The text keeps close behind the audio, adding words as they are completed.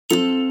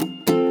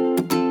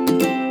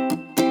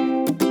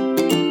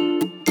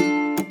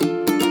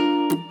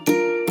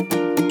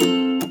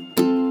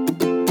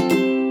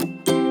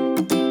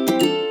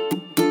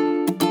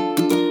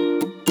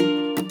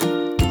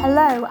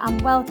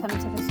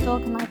welcome to the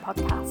Stalk and I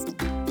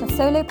podcast for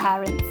solo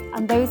parents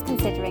and those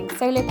considering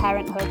solo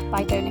parenthood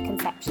by donor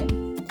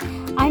conception.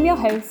 I'm your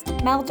host,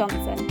 Mel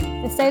Johnson,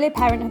 the solo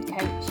parenthood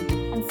coach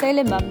and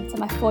solo mum to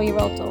my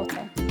 4-year-old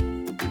daughter.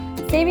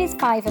 Series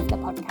 5 of the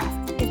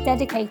podcast is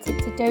dedicated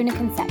to donor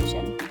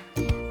conception.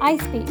 I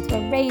speak to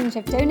a range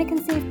of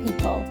donor-conceived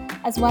people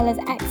as well as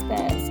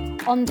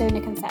experts on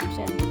donor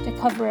conception to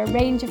cover a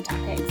range of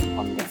topics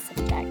on this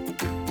subject.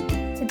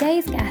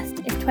 Today's guest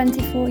is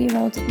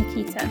 24-year-old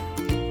Nikita.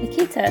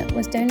 Nikita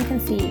was donor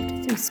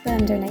conceived through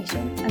sperm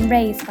donation and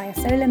raised by a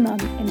solo mum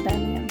in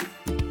Birmingham.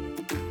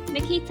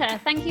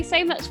 Nikita, thank you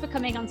so much for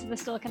coming onto the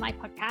Stalk and I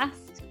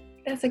podcast.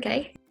 That's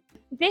okay.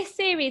 This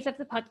series of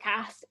the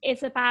podcast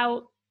is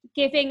about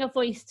giving a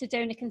voice to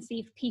donor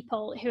conceived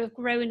people who have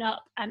grown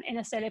up in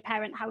a solo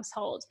parent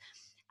household.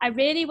 I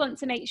really want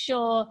to make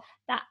sure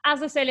that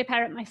as a solo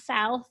parent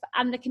myself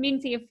and the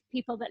community of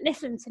people that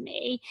listen to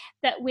me,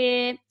 that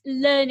we're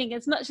learning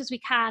as much as we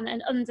can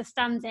and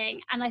understanding.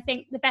 And I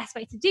think the best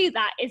way to do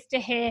that is to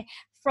hear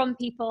from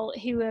people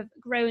who have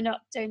grown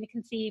up donor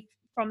conceived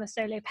from a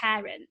solo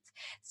parent.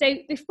 So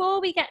before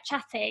we get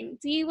chatting,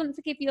 do you want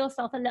to give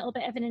yourself a little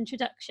bit of an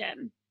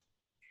introduction?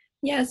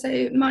 Yeah,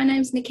 so my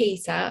name's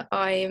Nikita.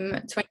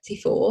 I'm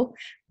 24.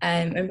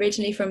 I'm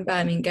originally from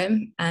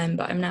Birmingham,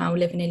 but I'm now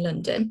living in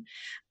London.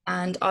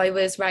 And I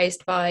was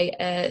raised by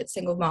a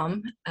single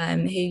mom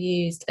who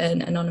used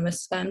an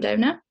anonymous sperm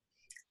donor.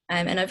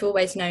 And I've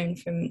always known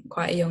from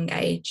quite a young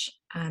age.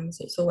 So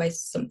it's always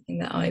something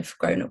that I've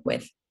grown up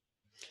with.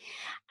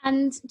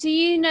 And do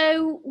you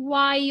know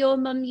why your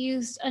mum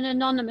used an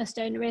anonymous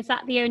donor? Is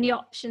that the only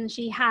option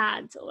she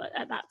had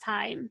at that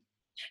time?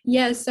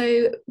 Yeah,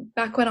 so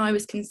back when I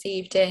was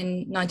conceived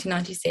in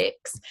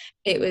 1996,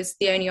 it was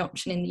the only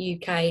option in the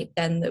UK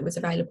then that was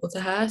available to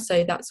her.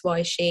 So that's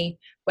why she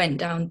went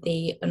down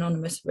the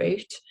anonymous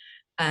route.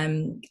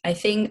 I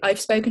think I've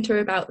spoken to her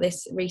about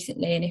this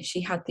recently, and if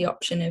she had the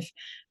option of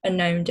a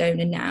known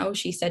donor now,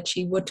 she said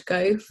she would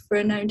go for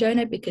a known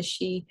donor because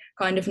she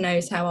kind of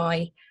knows how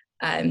I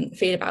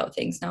feel about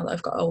things now that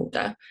I've got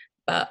older.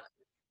 But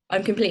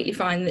I'm completely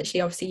fine that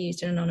she obviously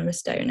used an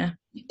anonymous donor.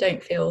 I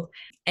don't feel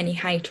any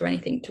hate or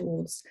anything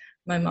towards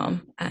my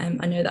mum. I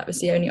know that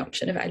was the only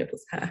option available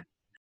to her.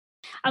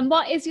 And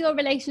what is your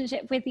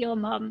relationship with your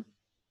mum?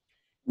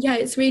 Yeah,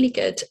 it's really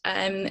good.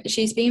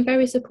 She's been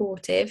very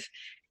supportive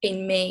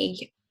in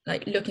me,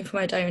 like looking for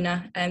my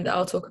donor, that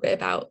I'll talk a bit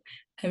about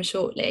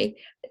shortly.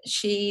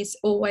 She's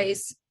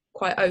always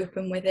quite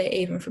open with it,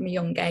 even from a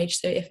young age.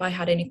 So if I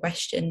had any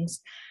questions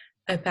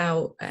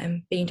about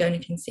being donor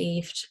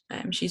conceived,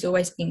 she's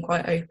always been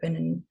quite open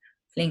and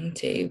willing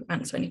to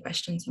answer any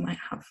questions I might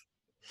have.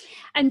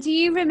 And do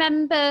you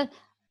remember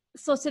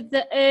sort of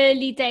the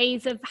early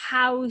days of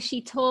how she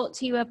talked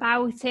to you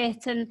about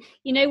it? And,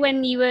 you know,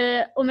 when you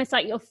were almost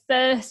like your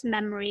first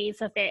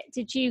memories of it,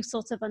 did you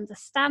sort of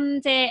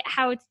understand it?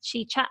 How did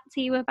she chat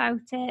to you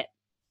about it?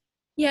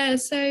 Yeah,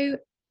 so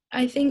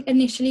I think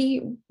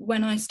initially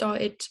when I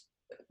started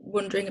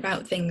wondering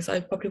about things, I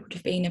probably would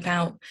have been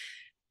about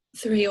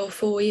 3 or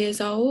 4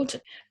 years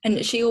old,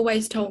 and she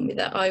always told me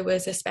that I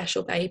was a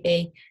special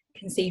baby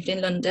conceived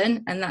in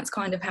London, and that's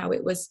kind of how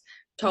it was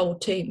told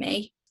to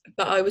me.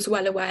 But I was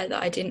well aware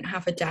that I didn't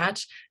have a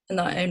dad and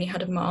that I only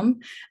had a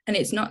mum, and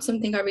it's not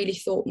something I really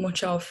thought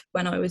much of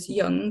when I was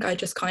young. I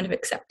just kind of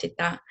accepted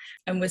that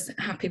and was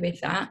happy with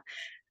that.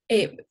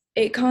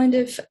 It kind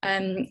of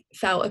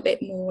felt a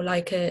bit more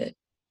like a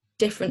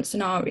different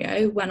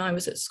scenario when I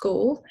was at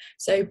school.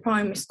 So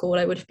primary school,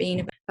 I would have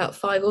been about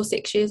 5 or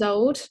 6 years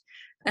old.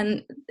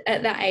 And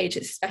at that age,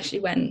 especially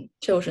when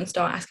children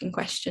start asking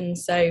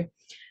questions. So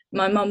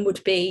my mum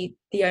would be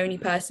the only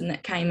person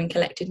that came and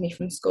collected me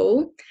from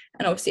school.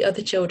 And obviously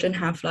other children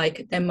have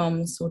like their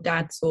mums or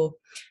dads or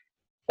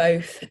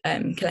both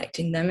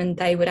collecting them. And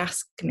they would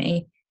ask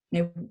me,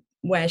 you know,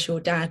 where's your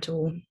dad,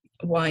 or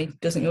why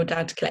doesn't your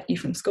dad collect you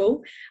from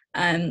school?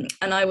 And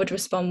I would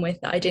respond with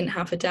that I didn't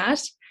have a dad.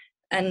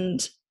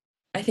 And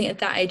I think at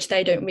that age,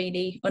 they don't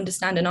really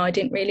understand, and I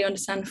didn't really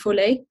understand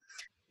fully.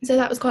 So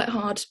that was quite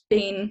hard,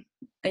 being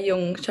a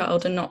young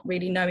child and not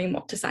really knowing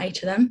what to say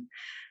to them.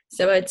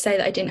 So I'd say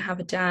that I didn't have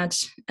a dad,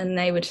 and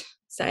they would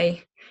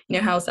say, you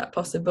know, how's that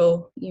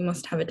possible? You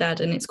must have a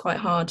dad. And it's quite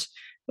hard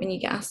when you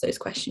get asked those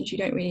questions. You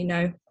don't really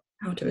know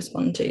how to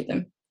respond to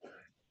them.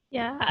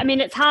 Yeah, I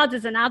mean, it's hard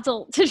as an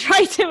adult to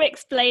try to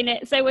explain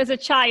it. So as a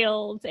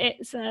child,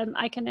 it's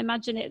I can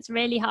imagine it's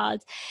really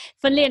hard.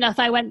 Funnily enough,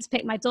 I went to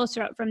pick my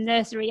daughter up from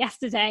nursery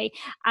yesterday,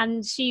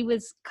 and she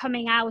was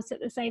coming out at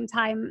the same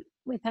time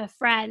with her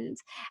friend,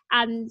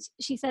 and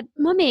she said,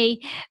 "Mummy,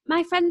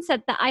 my friend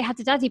said that I had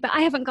a daddy, but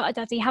I haven't got a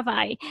daddy, have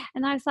I?"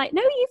 And I was like,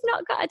 "No, you've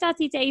not got a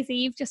daddy, Daisy,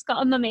 you've just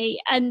got a mummy."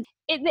 And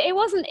it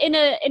wasn't in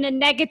a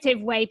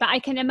negative way, but I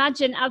can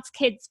imagine as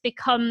kids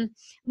become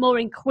more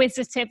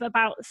inquisitive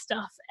about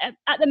stuff,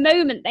 at the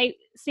moment they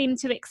seem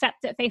to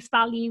accept at face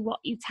value what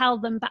you tell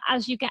them, but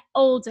as you get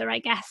older, I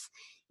guess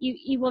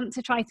you want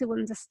to try to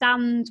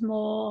understand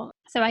more.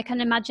 So I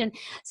can imagine.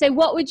 So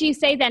what would you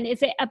say then?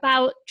 Is it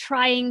about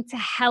trying to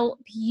help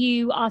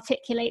you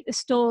articulate the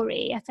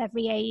story at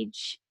every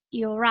age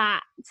you're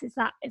at? Is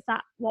that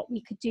what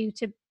we could do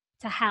to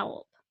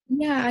help?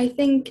 Yeah, I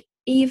think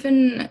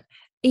even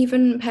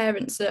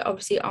parents that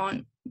obviously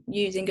aren't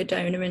using a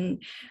donor,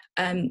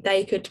 and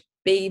they could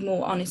be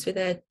more honest with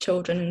their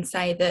children and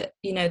say that,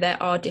 you know,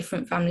 there are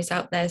different families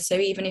out there. So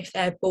even if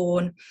they're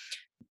born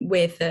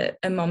with a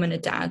mom and a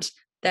dad,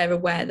 they're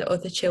aware that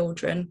other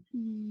children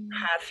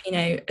have, you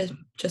know,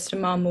 just a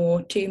mum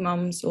or two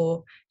mums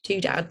or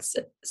two dads,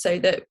 so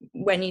that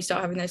when you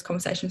start having those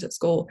conversations at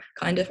school,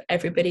 kind of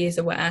everybody is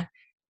aware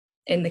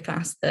in the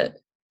class that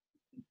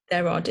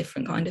there are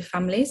different kind of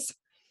families.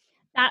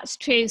 That's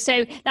true.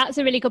 So that's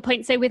a really good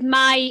point. So with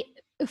my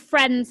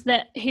friends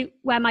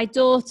where my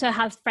daughter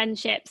has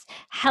friendships,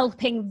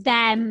 helping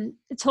them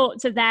talk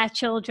to their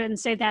children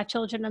so their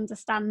children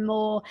understand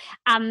more,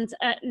 and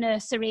at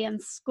nursery and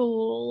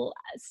school,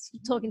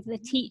 talking to the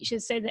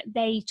teachers so that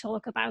they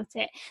talk about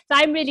it. So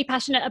I'm really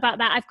passionate about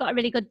that. I've got a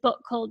really good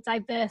book called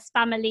Diverse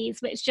Families,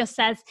 which just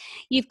says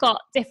you've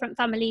got different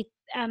family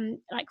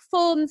like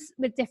forms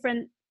with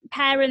different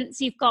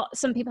parents. You've got,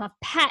 some people have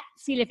pets,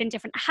 you live in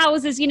different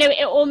houses, you know,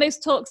 it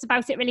almost talks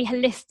about it really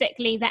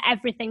holistically, that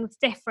everything's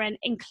different,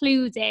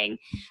 including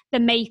the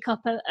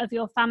makeup of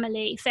your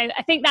family. So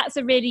I think that's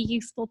a really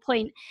useful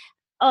point,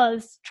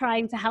 us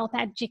trying to help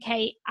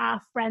educate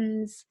our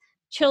friends'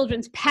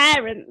 children's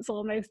parents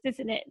almost,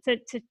 isn't it,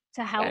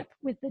 to help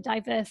with the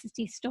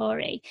diversity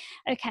story.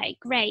 Okay,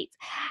 great.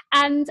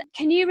 And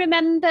can you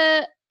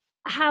remember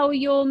how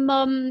your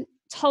mum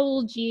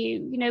told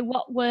you, you know,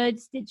 what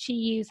words did she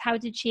use? How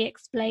did she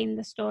explain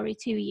the story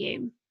to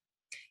you?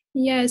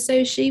 Yeah,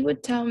 so she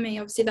would tell me,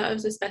 obviously, that I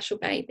was a special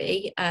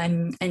baby,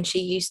 and she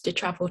used to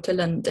travel to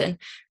London,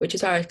 which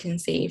is where I was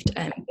conceived,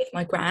 with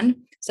my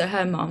gran, so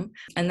her mum,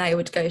 and they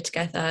would go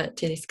together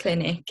to this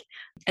clinic,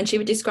 and she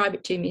would describe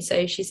it to me.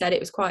 So she said it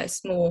was quite a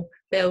small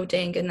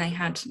building, and they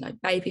had like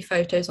baby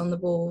photos on the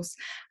walls,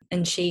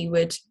 and she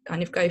would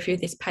kind of go through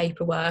this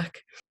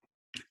paperwork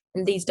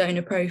and these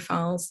donor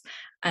profiles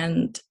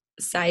and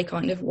say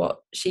kind of what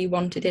she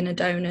wanted in a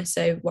donor,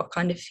 so what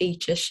kind of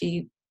features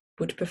she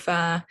would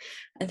prefer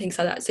and things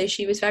like that. So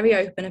she was very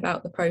open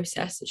about the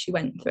process that she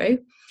went through,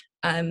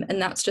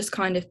 and that's just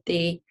kind of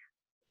the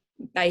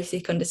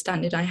basic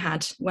understanding I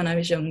had when I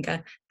was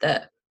younger,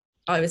 that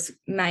I was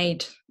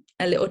made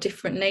a little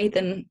differently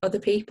than other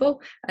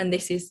people, and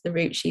this is the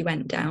route she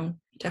went down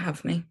to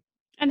have me.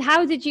 And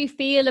how did you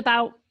feel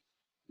about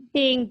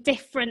being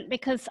different?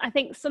 Because I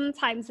think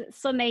sometimes at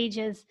some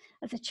ages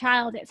as a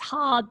child it's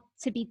hard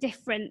to be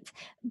different,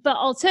 but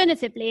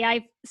alternatively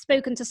I've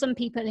spoken to some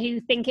people who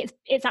think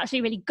it's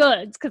actually really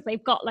good because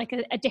they've got like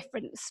a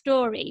different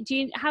story.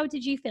 How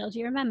did you feel? Do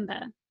you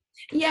remember?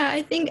 Yeah,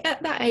 I think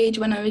at that age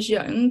when I was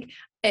young,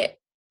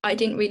 I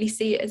didn't really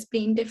see it as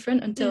being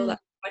different until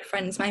my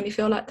friends made me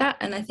feel like that.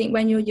 And I think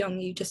when you're young,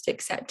 you just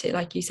accept it,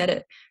 like you said,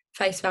 at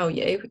face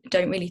value,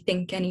 don't really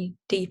think any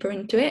deeper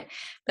into it.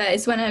 But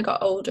it's when I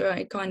got older,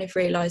 I kind of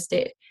realised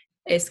it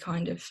is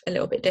kind of a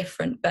little bit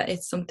different, but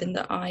it's something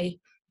that I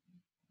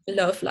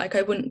love. Like,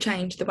 I wouldn't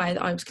change the way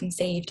that I was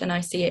conceived, and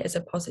I see it as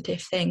a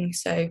positive thing.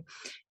 So, you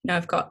know,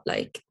 I've got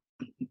like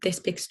this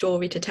big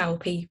story to tell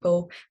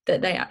people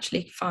that they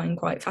actually find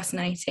quite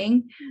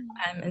fascinating,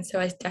 and so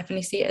I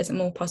definitely see it as a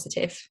more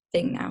positive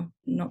thing now,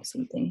 not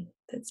something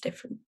that's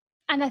different.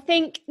 And I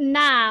think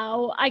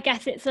now, I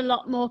guess it's a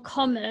lot more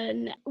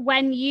common.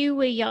 When you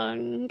were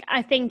young,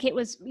 I think it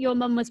was, your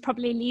mum was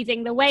probably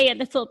leading the way a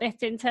little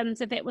bit in terms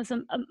of it was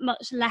a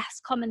much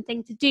less common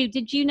thing to do.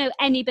 Did you know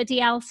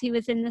anybody else who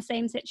was in the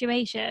same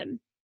situation?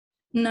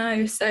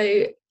 No,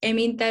 so I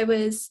mean, there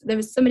was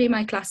somebody in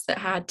my class that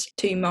had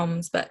two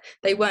moms, but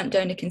they weren't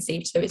donor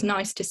conceived. So it was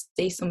nice to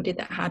see somebody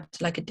that had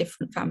like a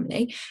different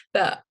family,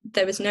 but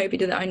there was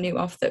nobody that I knew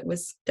of that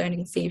was donor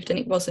conceived, and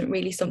it wasn't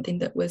really something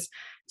that was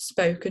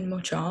spoken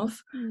much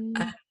of,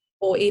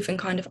 or even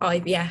kind of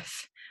IVF.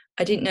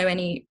 I didn't know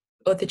any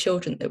other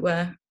children that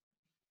were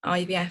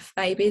IVF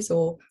babies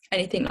or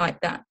anything like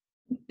that.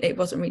 It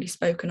wasn't really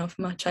spoken of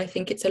much. I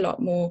think it's a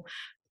lot more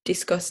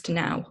discussed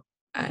now,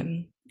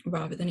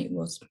 rather than it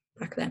was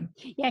back then.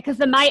 Yeah, because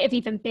there might have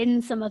even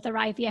been some other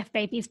IVF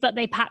babies, but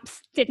they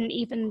perhaps didn't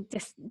even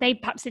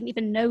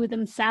know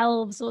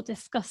themselves or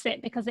discuss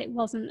it because it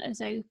wasn't as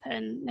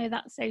open. No,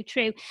 that's so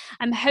true.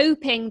 I'm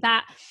hoping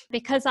that,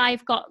 because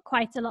I've got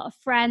quite a lot of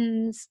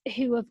friends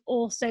who have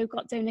also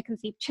got donor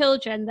conceived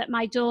children, that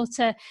my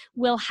daughter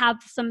will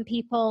have some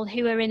people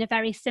who are in a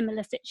very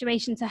similar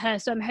situation to her.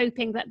 So I'm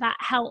hoping that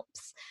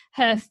helps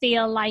her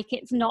feel like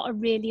it's not a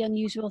really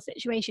unusual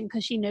situation,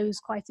 because she knows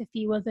quite a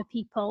few other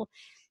people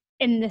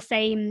in the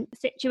same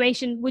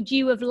situation. Would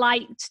you have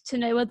liked to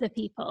know other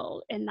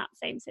people in that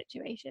same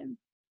situation?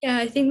 Yeah,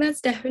 I think that's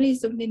definitely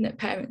something that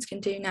parents can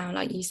do now,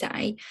 like you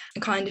say,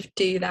 and kind of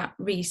do that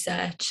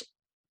research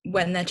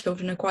when their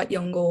children are quite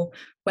young, or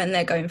when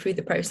they're going through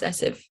the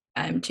process of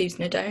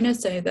choosing a donor,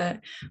 so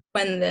that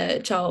when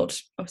the child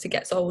obviously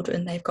gets older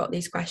and they've got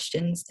these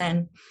questions,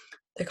 then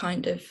the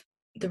kind of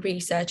the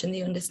research and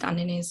the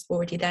understanding is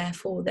already there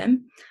for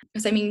them.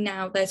 Because I mean,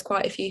 now there's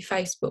quite a few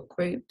Facebook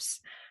groups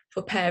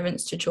for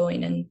parents to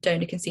join and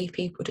donor conceived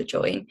people to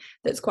join.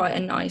 That's quite a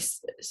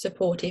nice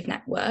supportive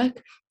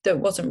network that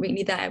wasn't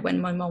really there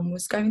when my mom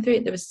was going through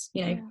it. There was,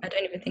 you know, I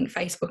don't even think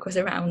Facebook was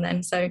around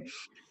then. So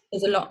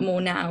there's a lot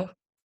more now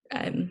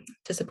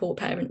to support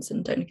parents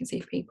and donor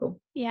conceived people.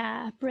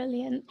 Yeah,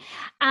 brilliant.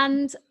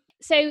 And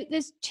so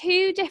there's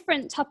two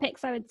different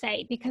topics, I would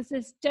say, because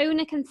there's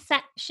donor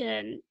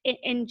conception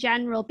in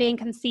general, being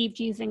conceived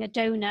using a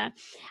donor,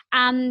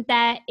 and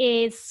there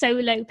is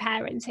solo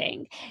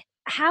parenting.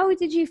 How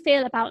did you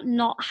feel about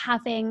not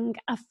having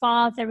a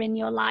father in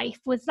your life?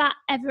 Was that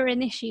ever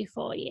an issue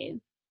for you?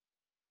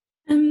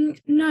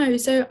 No,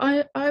 so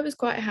I was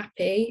quite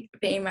happy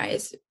being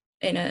raised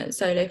in a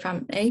solo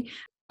family.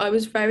 I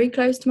was very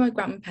close to my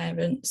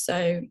grandparents,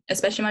 so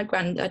especially my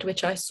granddad,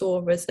 which I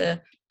saw as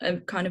a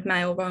kind of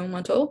male role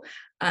model,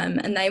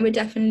 and they were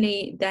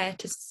definitely there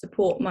to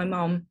support my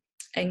mom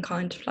in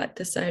kind of like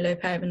the solo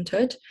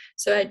parenthood.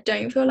 So I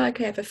don't feel like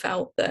I ever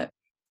felt that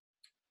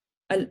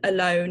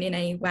alone in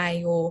any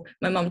way, or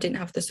my mom didn't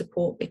have the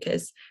support,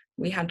 because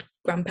we had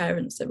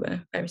grandparents that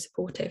were very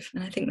supportive,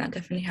 and I think that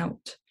definitely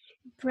helped.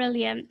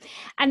 Brilliant.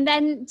 And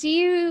then do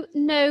you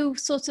know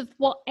sort of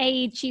what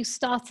age you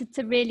started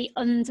to really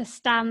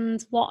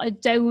understand what a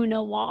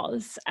donor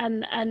was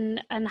and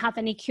have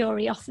any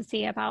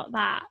curiosity about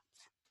that?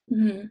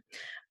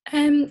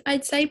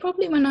 I'd say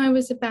probably when I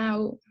was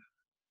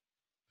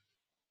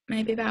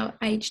maybe about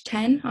age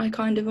 10, I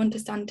kind of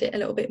understand it a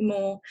little bit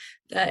more,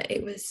 that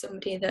it was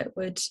somebody that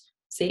would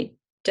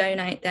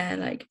donate their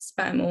like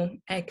sperm or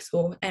eggs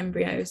or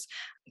embryos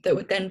that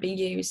would then be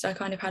used. So I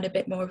kind of had a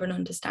bit more of an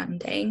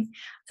understanding. And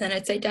then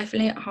I'd say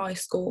definitely at high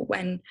school,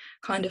 when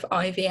kind of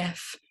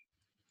IVF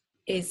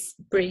is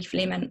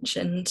briefly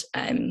mentioned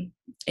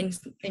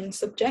in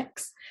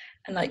subjects,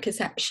 and like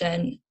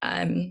conception,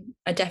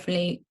 I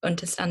definitely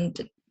understood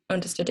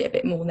it a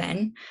bit more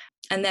then.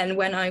 And then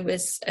when I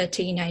was a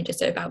teenager,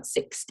 so about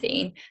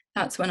 16,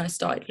 that's when I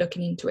started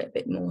looking into it a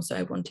bit more. So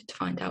I wanted to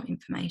find out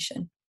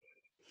information.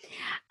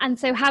 And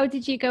so how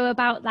did you go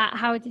about that?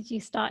 How did you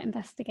start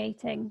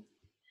investigating?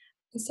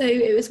 So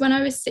it was when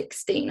I was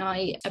 16,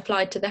 I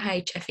applied to the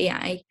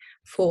HFEA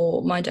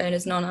for my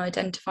donor's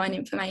non-identifying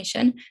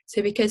information.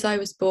 So because I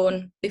was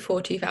born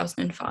before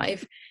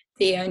 2005,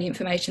 the only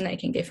information they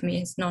can give me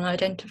is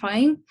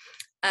non-identifying.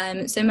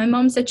 So my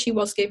mum said she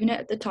was given it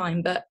at the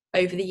time, but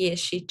over the years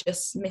she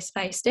just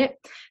misplaced it.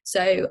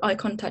 So I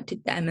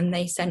contacted them and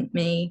they sent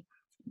me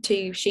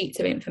 2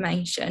 sheets of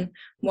information,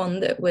 one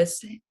that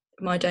was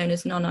my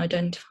donor's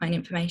non-identifying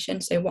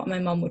information, so what my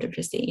mum would have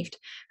received,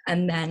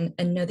 and then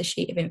another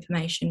sheet of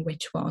information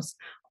which was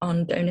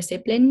on donor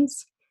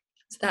siblings.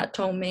 So that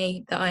told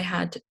me that I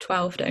had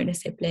 12 donor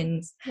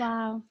siblings.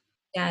 Wow.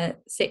 Yeah,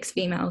 6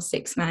 females,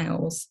 6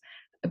 males,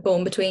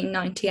 born between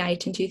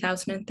 98 and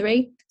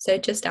 2003, so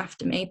just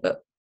after me,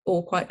 but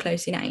all quite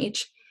close in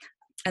age.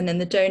 And then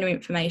the donor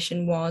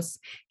information was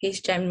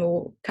his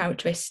general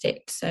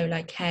characteristics, so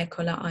like hair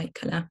colour, eye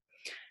colour,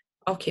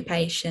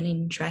 occupation,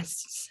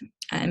 interests.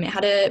 It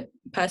had a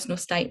personal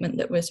statement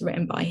that was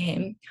written by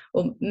him,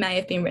 or may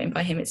have been written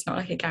by him. It's not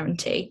like a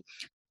guarantee,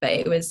 but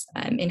it was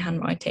in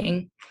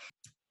handwriting.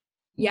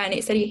 Yeah, and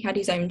it said he had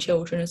his own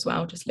children as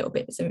well, just little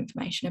bits of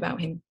information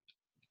about him.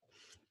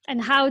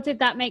 And how did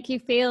that make you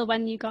feel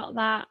when you got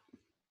that?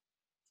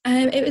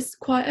 It was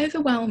quite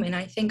overwhelming.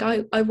 I think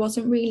I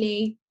wasn't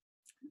really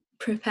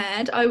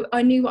prepared.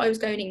 I knew what I was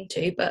going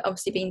into, but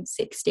obviously being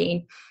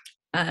 16,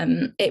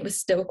 it was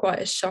still quite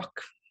a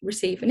shock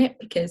receiving it,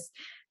 because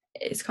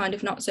it's kind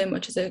of not so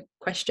much as a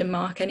question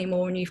mark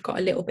anymore, and you've got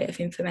a little bit of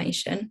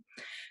information.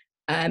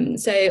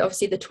 So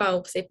obviously the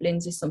 12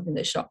 siblings is something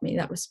that shocked me.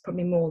 That was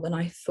probably more than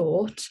I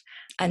thought.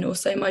 And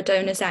also my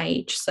donor's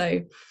age.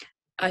 So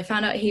I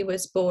found out he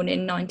was born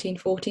in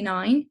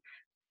 1949,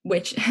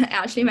 which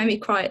actually made me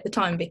cry at the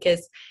time,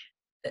 because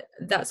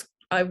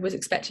I was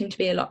expecting him to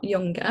be a lot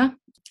younger.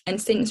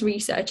 And since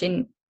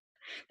researching,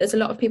 there's a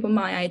lot of people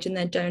my age and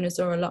their donors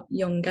are a lot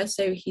younger,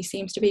 so he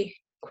seems to be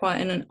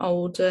quite an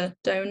older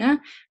donor,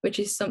 which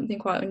is something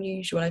quite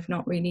unusual. I've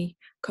not really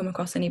come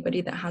across anybody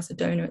that has a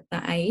donor at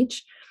that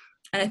age.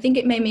 And I think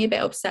it made me a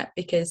bit upset,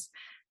 because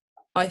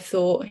I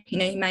thought,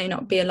 he may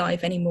not be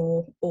alive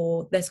anymore,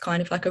 or there's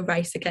kind of like a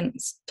race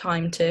against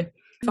time to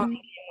find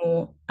him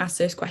or ask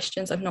those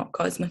questions. I've not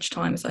got as much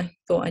time as I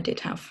thought I did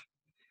have.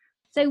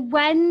 So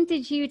when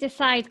did you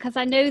decide, because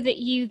I know that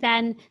you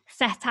then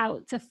set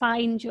out to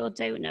find your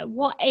donor,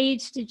 what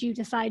age did you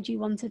decide you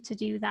wanted to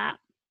do that?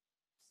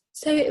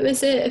 So it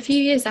was a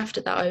few years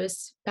after that. I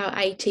was about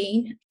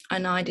 18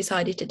 and I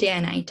decided to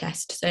DNA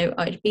test. So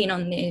I'd been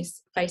on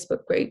these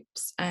Facebook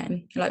groups,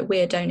 like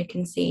We're Donor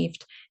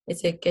Conceived.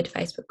 It's a good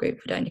Facebook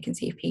group for donor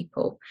conceived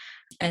people.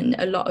 And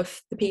a lot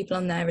of the people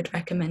on there had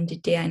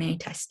recommended DNA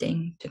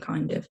testing to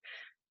kind of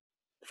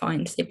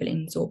find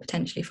siblings or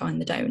potentially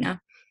find the donor.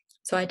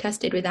 So I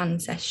tested with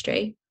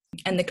Ancestry,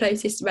 and the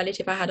closest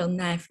relative I had on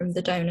there from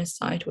the donor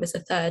side was a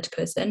third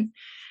cousin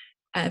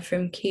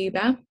from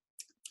Cuba.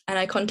 And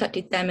I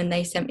contacted them and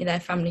they sent me their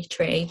family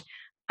tree.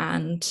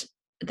 And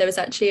there was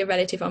actually a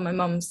relative on my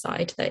mum's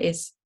side that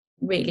is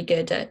really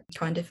good at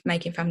kind of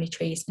making family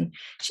trees, and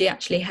she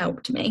actually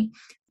helped me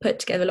put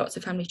together lots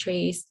of family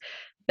trees.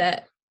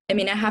 But I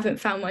mean, I haven't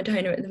found my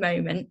donor at the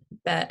moment,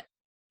 but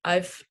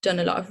I've done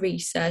a lot of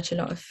research, a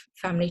lot of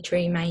family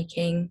tree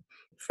making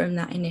from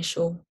that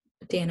initial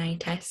DNA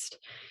test.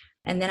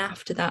 And then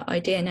after that, I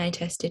DNA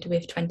tested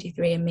with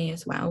 23andMe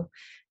as well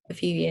a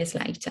few years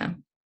later,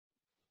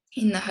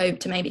 in the hope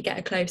to maybe get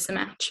a closer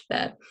match.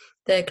 But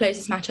the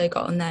closest match I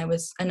got on there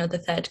was another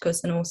third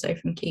cousin, also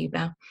from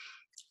Cuba.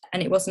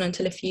 And it wasn't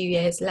until a few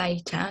years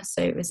later,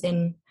 so it was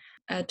in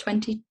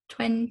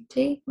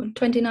 2020 or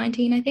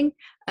 2019, I think,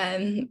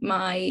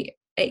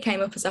 it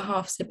came up as a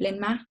half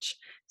sibling match.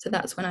 So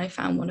that's when I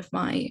found one of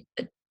my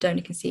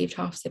donor conceived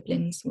half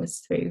siblings was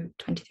through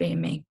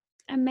 23andMe.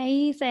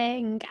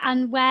 Amazing.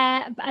 And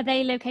where are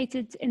they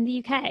located in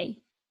the UK?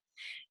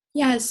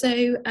 Yeah,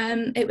 so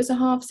it was a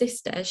half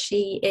sister.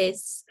 She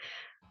is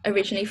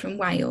originally from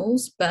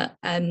Wales, but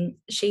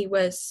she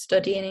was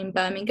studying in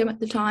Birmingham at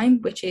the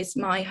time, which is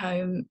my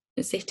home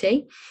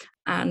city.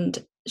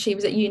 And she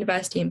was at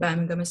university in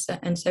Birmingham,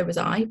 and so was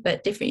I,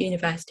 but different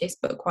universities,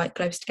 but quite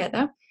close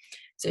together.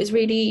 So it was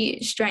really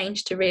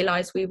strange to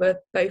realise we were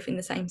both in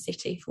the same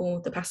city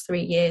for the past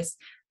 3 years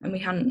and we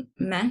hadn't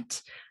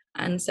met.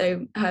 And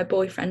so her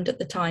boyfriend at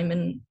the time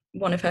and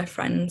one of her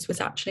friends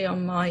was actually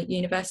on my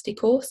university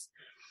course.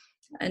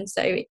 And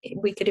so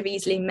we could have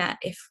easily met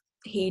if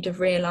he'd have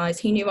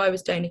realised. He knew I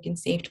was donor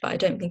conceived, but I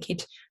don't think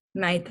he'd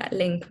made that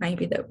link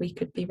maybe that we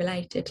could be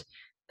related.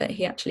 But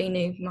he actually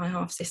knew my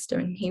half sister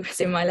and he was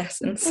in my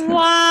lessons.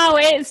 Wow,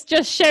 it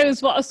just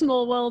shows what a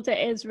small world it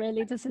is,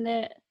 really, doesn't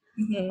it?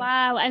 Mm-hmm.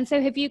 Wow. And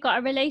so have you got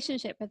a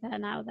relationship with her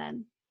now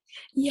then?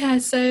 Yeah,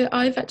 so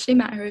I've actually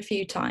met her a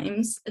few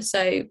times.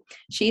 So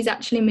she's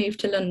actually moved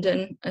to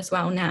London as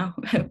well now,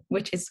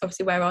 which is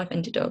obviously where I've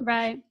ended up.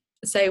 Right.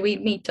 So we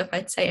meet up,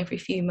 I'd say, every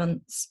few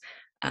months,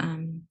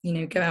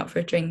 go out for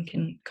a drink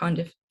and kind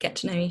of get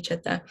to know each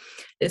other.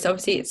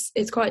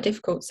 It's quite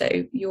difficult. So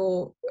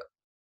you're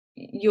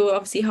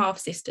obviously half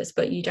sisters,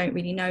 but you don't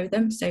really know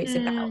them. So it's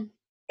about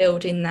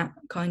building that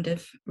kind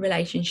of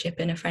relationship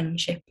and a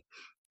friendship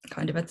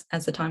kind of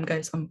as the time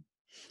goes on.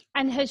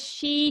 And has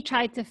she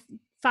tried to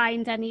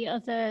find any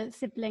other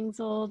siblings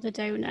or the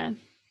donor?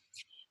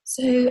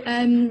 So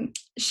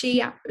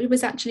she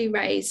was actually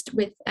raised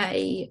with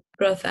a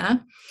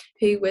brother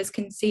who was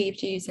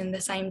conceived using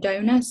the same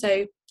donor.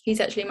 So he's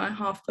actually my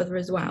half brother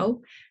as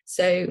well.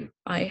 So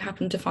I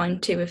happened to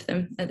find two of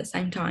them at the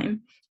same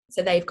time.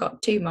 So they've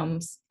got two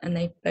mums and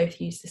they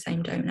both use the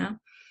same donor.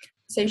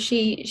 So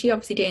she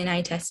obviously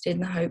DNA tested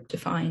in the hope to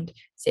find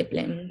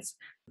siblings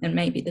and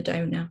maybe the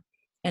donor.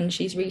 And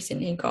she's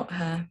recently got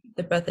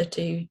the brother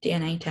to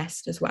DNA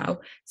test as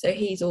well. So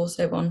he's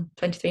also on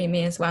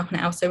 23andMe as well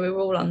now. So we're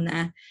all on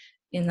there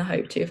in the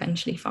hope to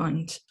eventually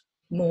find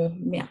more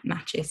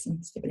matches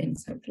and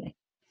siblings, hopefully.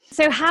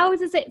 So how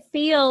does it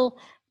feel?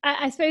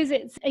 I suppose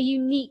it's a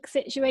unique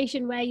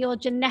situation where you're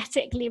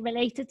genetically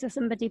related to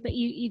somebody, but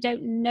you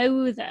don't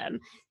know them.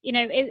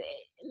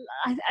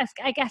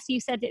 I guess you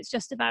said it's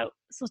just about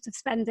sort of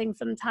spending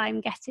some time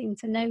getting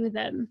to know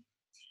them.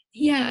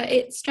 Yeah,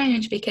 it's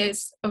strange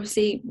because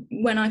obviously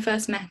when I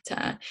first met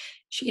her,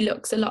 she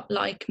looks a lot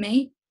like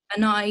me.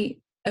 And I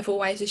have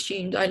always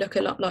assumed I look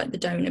a lot like the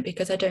donor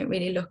because I don't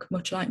really look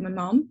much like my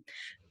mum.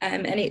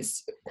 And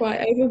it's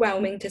quite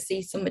overwhelming to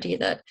see somebody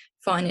that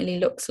finally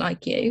looks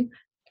like you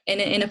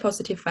in a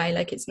positive way.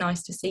 Like, it's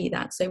nice to see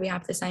that. So we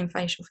have the same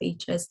facial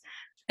features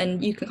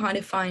and you can kind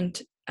of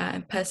find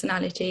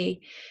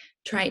personality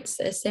traits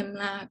that are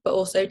similar, but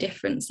also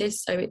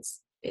differences. So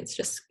it's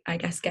just, I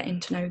guess, getting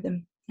to know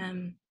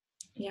them.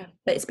 Yeah,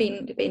 but it's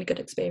been a good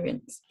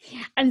experience.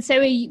 And so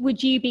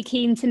would you be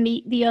keen to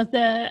meet the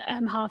other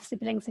half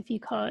siblings if you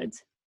could?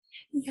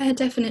 Yeah,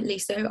 definitely.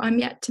 So I'm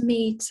yet to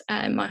meet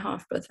my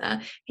half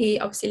brother. He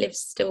obviously lives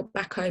still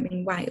back home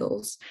in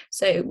Wales,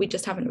 so we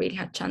just haven't really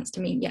had a chance to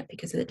meet yet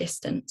because of the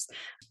distance.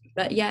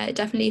 But yeah,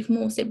 definitely, if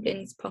more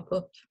siblings pop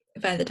up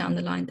further down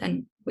the line,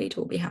 then we'd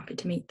all be happy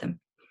to meet them.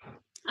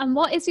 And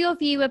what is your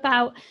view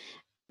about,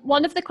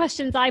 one of the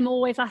questions I'm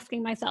always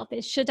asking myself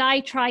is, should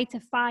I try to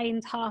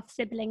find half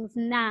siblings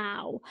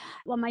now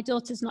when my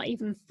daughter's not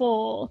even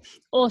 4,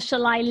 or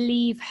shall I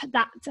leave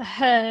that to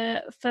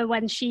her for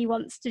when she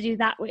wants to do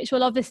that, which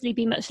will obviously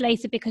be much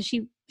later because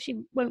she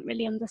won't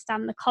really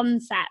understand the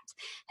concept.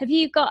 Have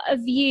you got a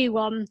view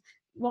on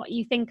what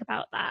you think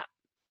about that?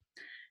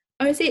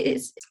 Obviously,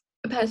 it's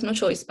a personal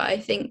choice, but I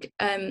think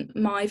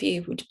my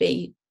view would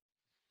be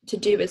to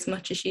do as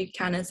much as you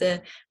can as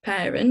a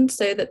parent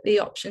so that the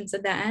options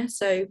are there.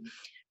 So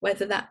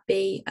whether that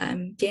be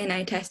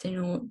DNA testing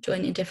or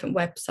joining different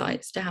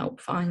websites to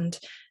help find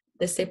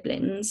the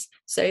siblings,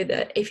 so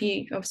that if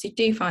you obviously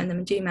do find them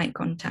and do make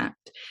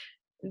contact,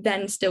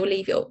 then still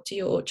leave it up to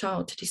your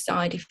child to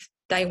decide if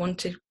they want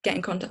to get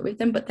in contact with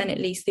them, but then at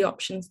least the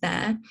option's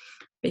there.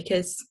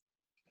 Because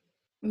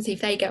obviously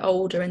if they get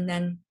older and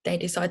then they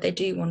decide they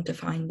do want to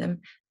find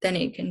them, then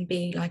it can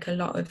be like a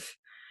lot of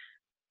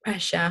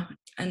pressure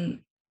and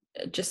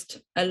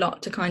just a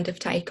lot to kind of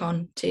take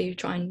on to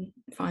try and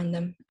find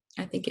them.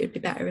 I think it would be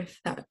better if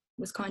that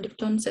was kind of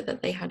done so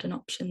that they had an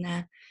option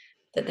there,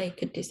 that they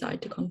could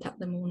decide to contact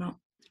them or not.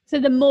 So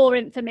the more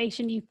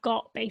information you've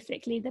got,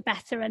 basically, the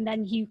better, and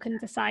then you can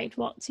decide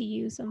what to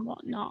use and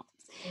what not.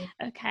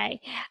 Okay.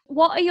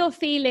 What are your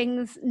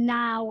feelings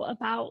now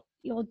about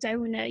your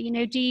donor? You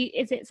know,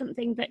 is it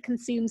something that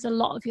consumes a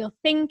lot of your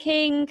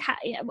thinking?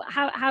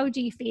 How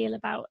do you feel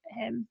about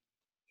him?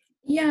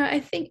 Yeah, I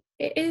think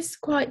it is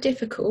quite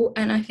difficult,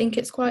 and I think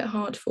it's quite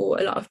hard for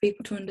a lot of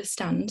people to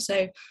understand.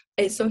 So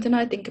it's something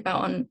I think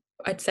about on,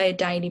 I'd say, a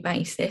daily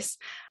basis.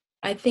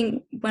 I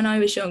think when I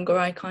was younger,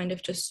 I kind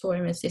of just saw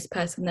him as this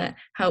person that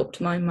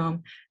helped my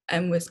mum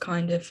and was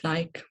kind of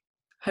like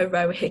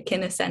heroic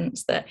in a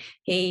sense that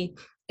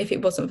if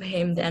it wasn't for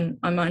him, then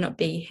I might not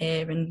be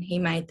here. And he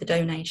made the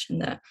donation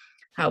that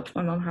helped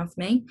my mum have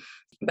me.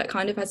 But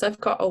kind of as I've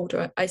got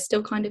older, I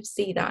still kind of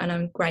see that, and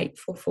I'm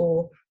grateful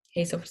for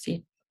his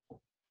obviously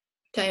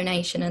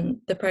donation and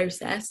the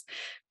process.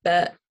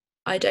 But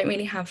I don't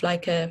really have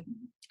like a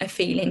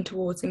feeling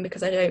towards him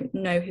because I don't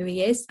know who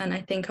he is, and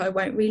I think I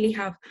won't really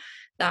have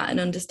that and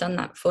understand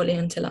that fully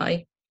until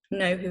I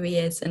know who he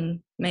is and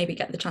maybe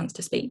get the chance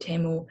to speak to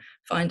him or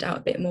find out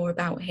a bit more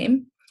about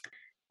him.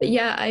 But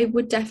yeah, I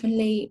would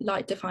definitely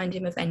like to find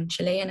him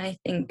eventually, and I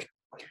think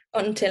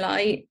until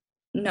I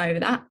know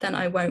that, then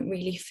I won't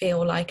really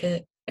feel like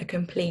a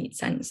complete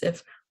sense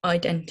of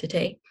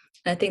identity.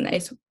 And I think that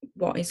is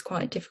what is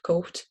quite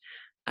difficult.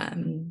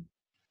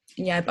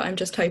 Yeah, but I'm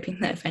just hoping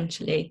that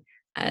eventually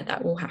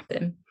that will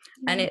happen.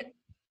 And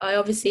I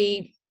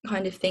obviously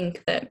kind of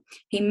think that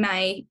he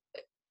may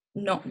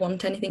not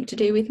want anything to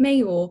do with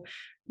me or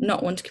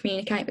not want to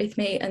communicate with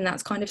me, and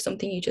that's kind of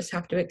something you just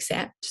have to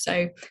accept.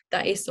 So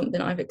that is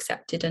something I've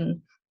accepted, and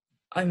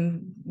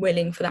I'm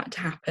willing for that to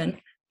happen.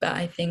 But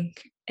I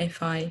think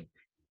if I'd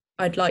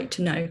like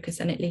to know, because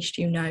then at least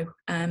you know,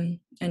 and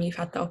you've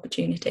had the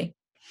opportunity.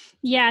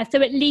 Yeah,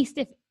 so at least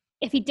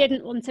if he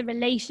didn't want a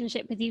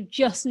relationship with you,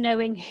 just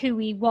knowing who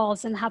he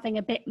was and having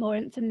a bit more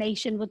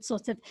information would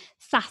sort of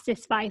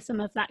satisfy some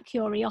of that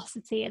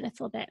curiosity a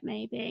little bit,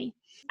 maybe.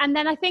 And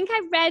then I think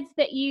I read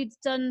that you'd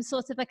done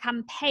sort of a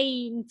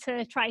campaign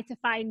to try to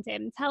find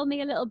him. Tell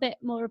me a little bit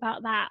more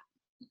about that.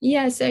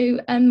 Yeah, so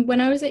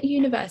when I was at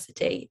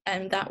university,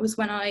 that was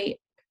when I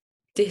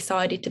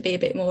decided to be a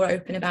bit more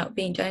open about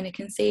being donor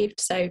conceived.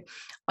 So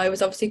I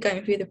was obviously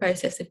going through the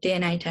process of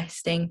DNA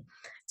testing.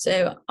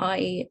 So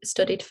I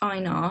studied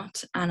fine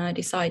art, and I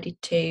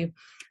decided to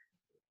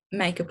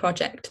make a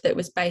project that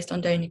was based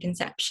on donor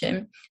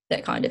conception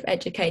that kind of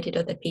educated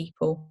other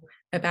people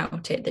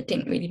about it that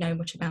didn't really know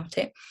much about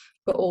it,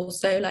 but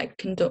also like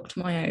conduct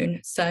my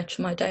own search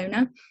for my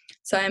donor.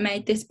 So I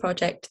made this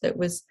project that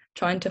was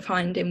trying to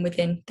find him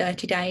within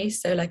 30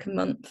 days, so like a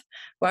month,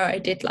 where I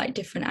did like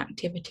different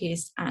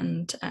activities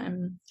and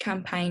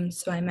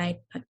campaigns. So I made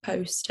like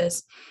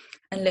posters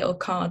and little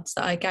cards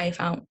that I gave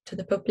out to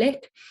the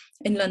public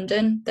in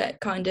London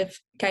that kind of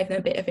gave them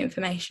a bit of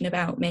information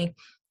about me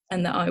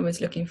and that I was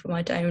looking for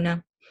my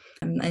donor,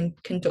 and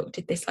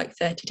conducted this like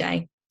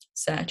 30-day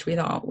search with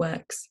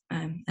artworks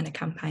and a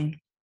campaign.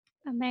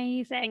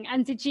 Amazing.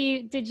 And did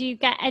you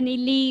get any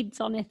leads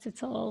on it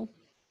at all?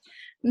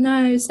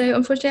 No, so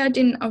unfortunately I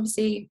didn't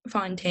obviously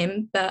find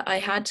him, but I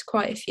had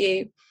quite a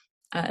few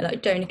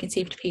like donor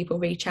conceived people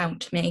reach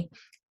out to me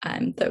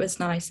that was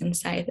nice and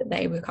say that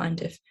they were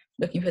kind of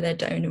looking for their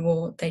donor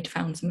or they'd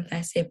found some of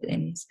their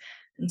siblings.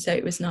 And so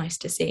it was nice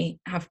to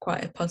have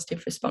quite a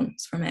positive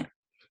response from it.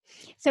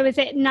 So is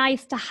it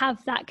nice to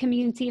have that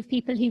community of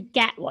people who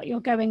get what you're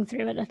going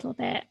through a little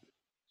bit?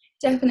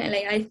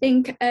 Definitely. I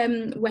think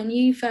when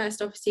you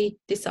first obviously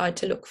decide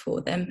to look for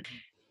them,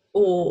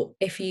 or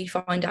if you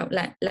find out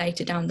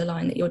later down the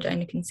line that you're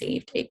donor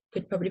conceived, it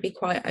could probably be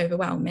quite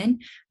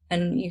overwhelming,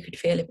 and you could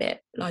feel a bit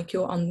like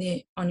you're on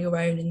your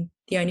own and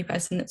the only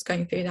person that's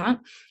going through that.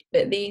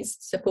 But these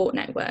support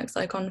networks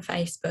like on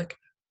Facebook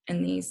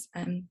and these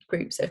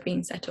groups that have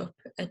been set up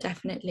are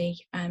definitely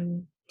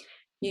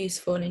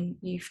useful, and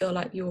you feel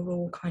like you're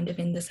all kind of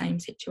in the same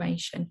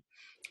situation,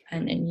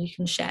 and you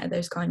can share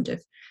those kind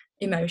of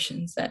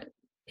emotions that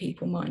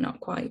people might not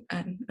quite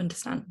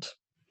understand.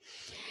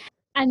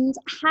 And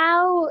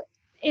how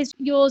is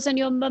yours and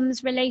your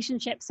mum's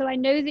relationship? So I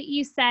know that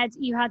you said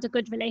you had a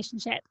good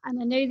relationship,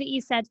 and I know that you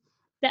said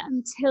that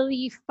until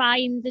you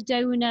find the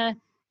donor,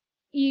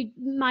 you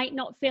might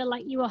not feel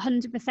like you are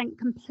 100%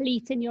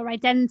 complete in your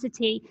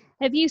identity.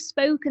 Have you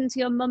spoken to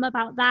your mum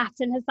about that,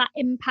 and has that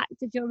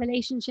impacted your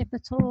relationship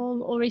at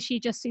all, or is she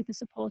just super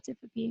supportive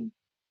of you?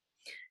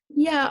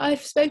 Yeah,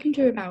 I've spoken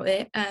to her about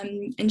it,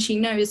 and she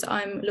knows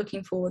I'm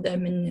looking for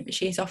them, and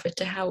she's offered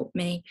to help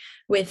me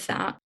with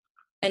that.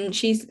 And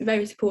she's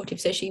very supportive,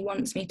 so she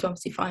wants me to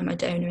obviously find my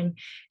donor, and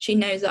she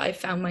knows that I've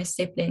found my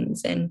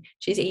siblings, and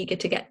she's eager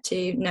to get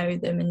to know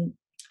them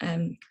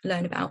and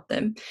learn about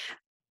them.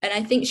 And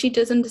I think she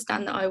does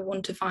understand that I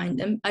want to find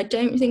them. I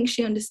don't think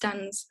she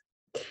understands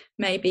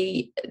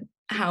maybe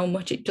how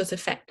much it does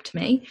affect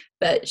me,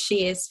 but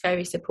she is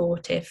very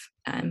supportive.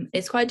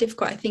 It's quite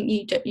difficult. I think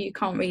you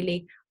can't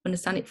really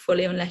understand it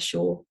fully unless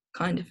you're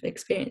kind of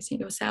experiencing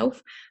it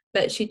yourself,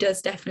 but she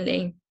does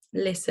definitely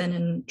listen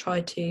and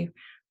try to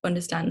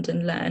understand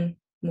and learn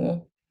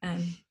more.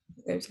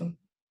 Goes on.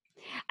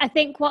 I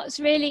think what's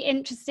really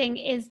interesting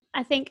is,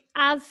 I think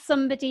as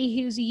somebody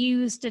who's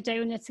used a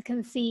donor to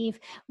conceive,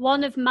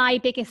 one of my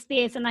biggest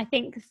fears, and I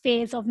think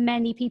fears of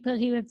many people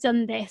who have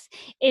done this,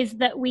 is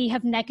that we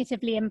have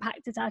negatively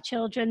impacted our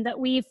children, that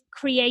we've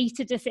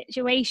created a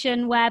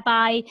situation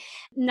whereby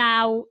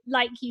now,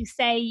 like you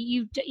say,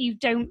 you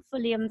don't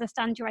fully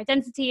understand your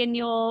identity and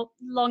you're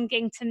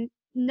longing to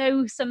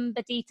know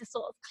somebody to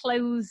sort of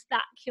close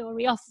that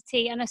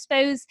curiosity. And I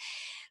suppose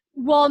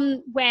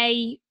one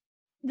way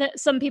that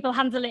some people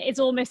handle it is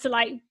almost to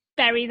like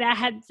bury their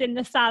heads in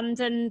the sand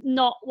and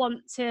not want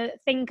to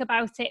think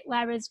about it,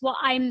 whereas what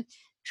I'm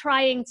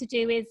trying to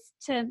do is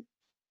to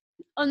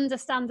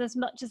understand as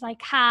much as I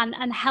can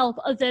and help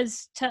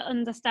others to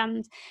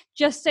understand,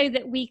 just so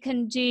that we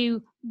can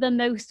do the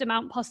most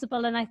amount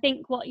possible. And I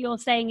think what you're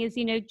saying is,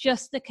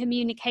 just the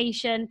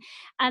communication.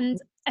 And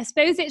I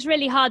suppose it's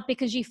really hard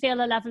because you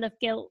feel a level of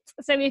guilt.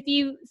 So if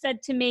you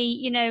said to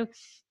me,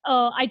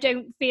 oh, I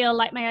don't feel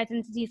like my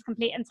identity is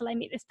complete until I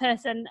meet this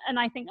person, and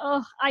I think,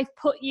 oh, I've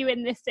put you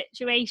in this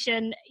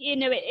situation,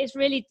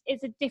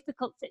 it's a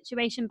difficult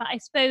situation. But I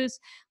suppose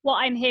what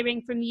I'm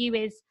hearing from you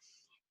is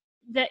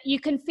that you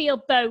can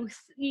feel both.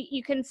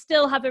 You can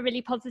still have a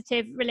really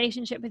positive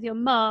relationship with your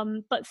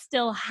mum, but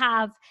still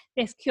have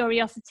this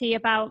curiosity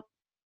about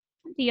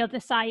the other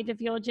side of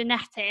your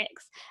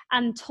genetics,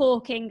 and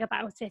talking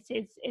about it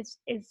is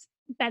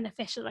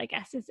beneficial, I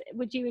guess.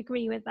 Would you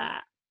agree with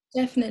that?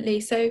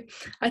 Definitely. So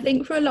I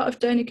think for a lot of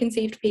donor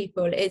conceived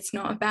people, it's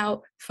not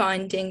about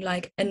finding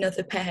like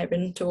another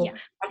parent or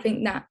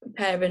having that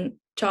parent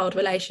child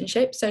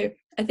relationship. So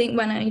I think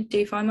when I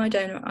do find my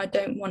donor, I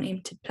don't want him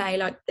to play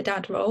like the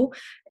dad role.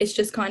 It's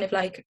just kind of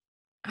like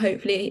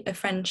hopefully a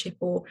friendship,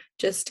 or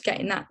just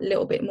getting that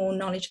little bit more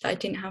knowledge that I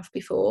didn't have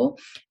before.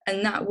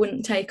 And that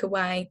wouldn't take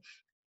away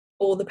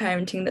all the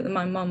parenting that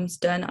my mom's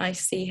done. I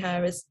see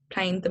her as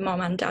playing the mom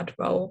and dad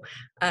role.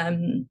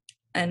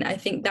 And I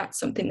think that's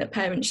something that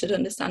parents should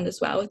understand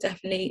as well.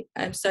 Definitely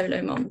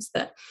solo moms,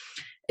 that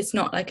it's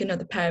not like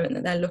another parent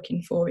that they're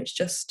looking for. It's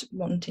just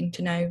wanting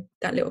to know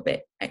that little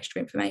bit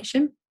extra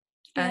information.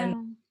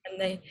 And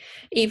they,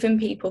 even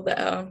people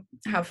that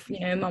have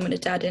a mom and a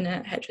dad in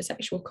a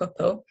heterosexual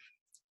couple,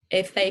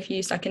 if they've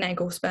used like an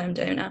egg or sperm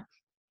donor,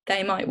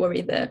 they might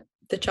worry that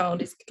the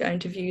child is going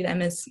to view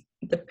them as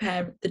the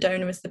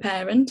donor as the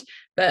parent,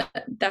 but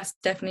that's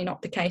definitely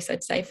not the case,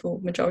 I'd say, for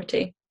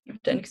majority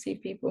of donor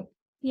conceived people.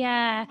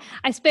 Yeah,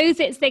 I suppose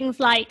it's things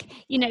like,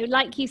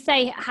 like you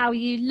say, how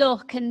you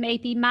look and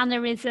maybe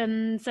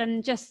mannerisms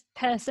and just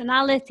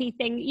personality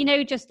thing,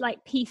 just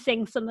like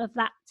piecing some of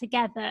that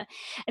together.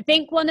 I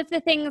think one of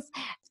the things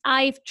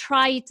I've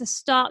tried to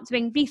start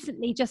doing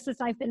recently, just as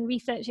I've been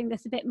researching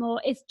this a bit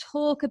more, is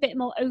talk a bit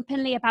more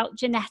openly about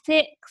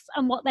genetics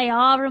and what they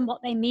are and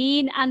what they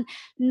mean, and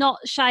not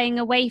shying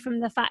away from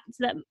the fact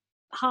that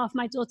half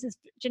my daughter's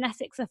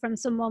genetics are from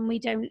someone we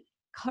don't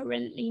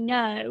currently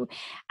know,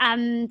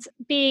 and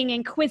being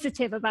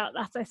inquisitive about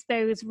that, I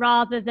suppose,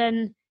 rather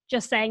than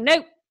just saying,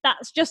 nope,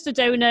 that's just a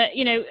donor.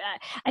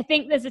 I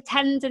think there's a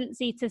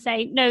tendency to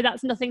say, no,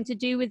 that's nothing to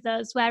do with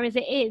us, whereas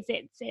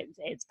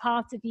it's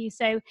part of you.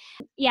 So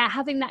yeah,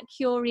 having that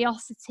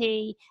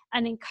curiosity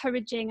and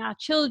encouraging our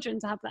children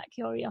to have that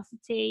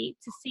curiosity,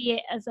 to see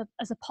it as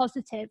a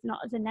positive, not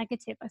as a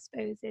negative, I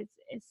suppose, is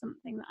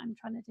something that I'm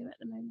trying to do at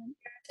the moment.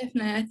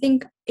 Definitely. I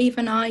think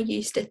even I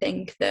used to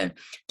think that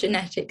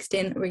genetics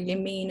didn't really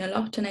mean a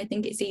lot, and I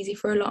think it's easy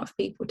for a lot of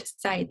people to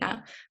say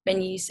that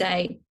when you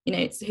say,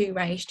 it's who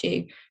raised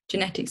you,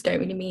 genetics don't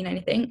really mean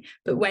anything.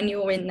 But when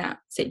you're in that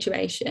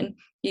situation,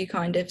 you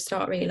kind of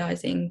start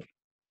realizing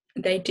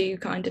they do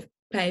kind of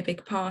play a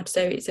big part.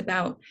 So it's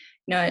about,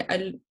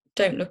 I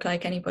don't look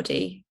like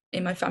anybody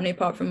in my family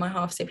apart from my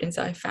half siblings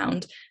that I've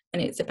found,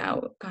 and it's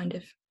about kind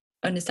of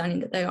understanding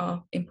that they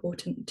are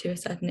important to a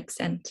certain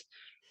extent.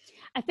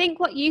 I think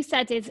what you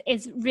said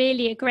is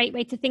really a great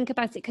way to think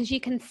about it, because you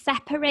can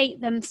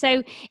separate them.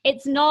 So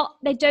it's not,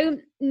 they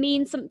don't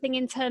mean something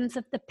in terms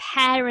of the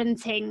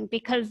parenting,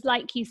 because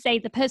like you say,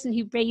 the person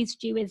who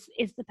raised you is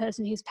the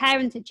person who's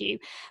parented you,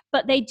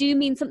 but they do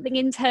mean something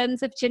in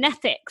terms of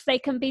genetics. They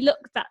can be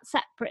looked at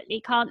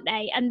separately, can't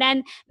they? And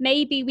then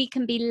maybe we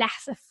can be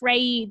less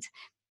afraid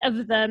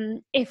of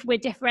them if we're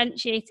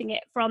differentiating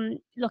it from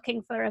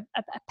looking for a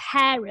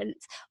parent.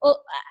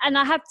 And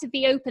I have to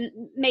be open,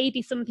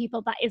 maybe some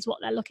people that is what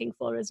they're looking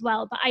for as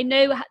well, but I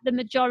know the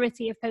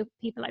majority of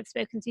people I've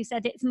spoken to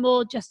said it's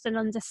more just an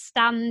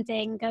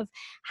understanding of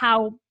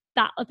how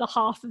that other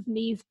half of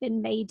me has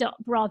been made up,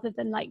 rather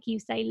than, like you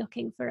say,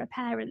 looking for a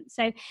parent.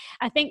 So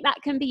I think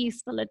that can be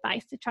useful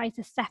advice, to try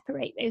to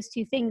separate those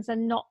two things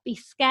and not be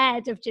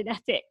scared of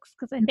genetics,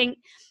 because I think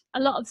a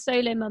lot of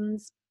solo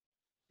mums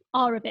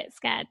are a bit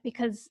scared,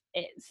 because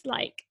it's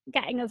like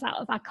getting us out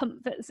of our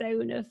comfort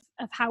zone of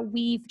how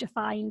we've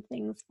defined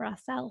things for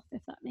ourselves,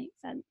 if that makes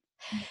sense.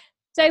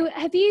 So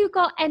have you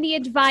got any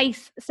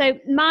advice? So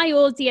my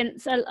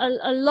audience,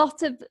 a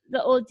lot of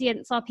the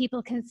audience are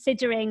people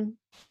considering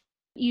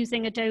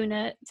using a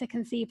donor to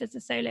conceive as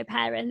a solo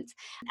parent,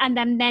 and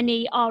then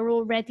many are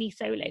already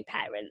solo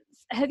parents.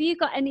 Have you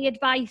got any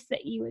advice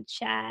that you would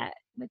share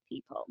with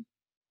people?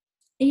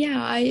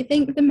 Yeah, I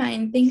think the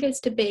main thing is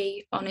to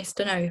be honest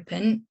and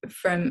open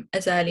from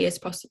as early as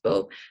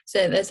possible.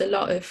 So there's a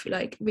lot of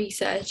like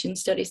research and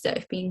studies that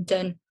have been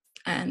done.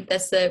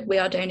 There's the We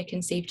Are Donor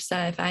Conceived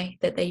survey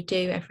that they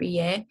do every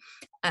year,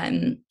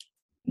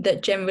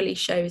 that generally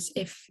shows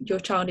if your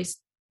child is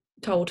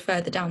told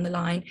further down the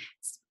line,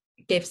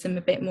 gives them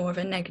a bit more of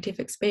a negative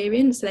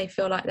experience. They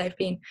feel like they've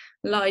been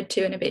lied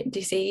to and a bit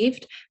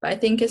deceived. But I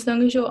think as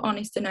long as you're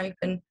honest and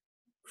open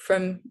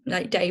from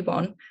like day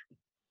one,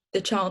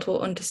 the child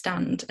will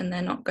understand, and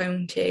they're not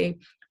going to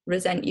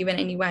resent you in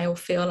any way or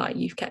feel like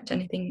you've kept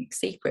anything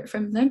secret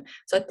from them.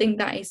 So I think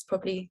that is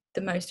probably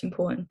the most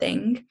important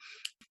thing.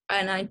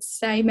 And I'd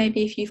say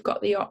maybe if you've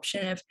got the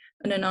option of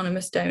an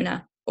anonymous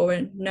donor or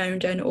a known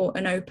donor or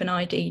an open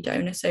ID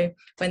donor, so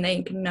when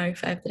they can know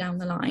further down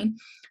the line,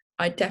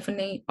 I'd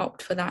definitely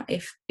opt for that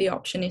if the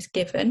option is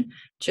given,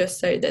 just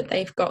so that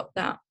they've got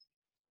that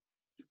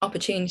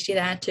opportunity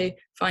there to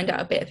find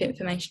out a bit of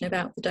information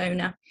about the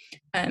donor,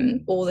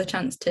 or the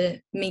chance to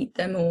meet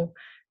them or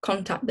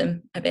contact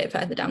them a bit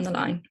further down the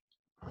line.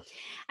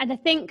 And I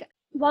think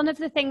one of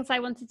the things I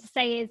wanted to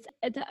say is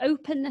the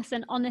openness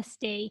and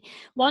honesty.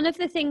 One of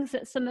the things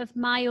that some of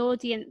my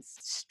audience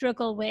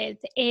struggle with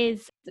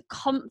is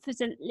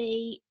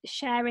confidently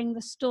sharing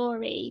the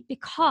story,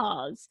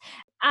 because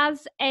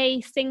as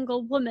a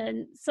single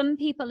woman, some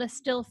people are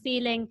still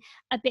feeling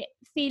a bit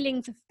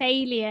feelings of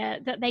failure,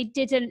 that they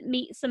didn't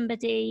meet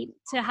somebody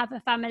to have a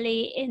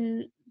family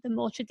in the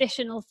more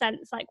traditional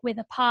sense, like with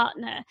a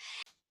partner.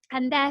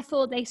 And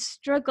therefore they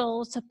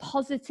struggle to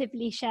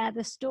positively share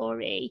the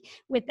story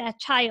with their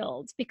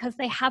child, because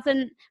they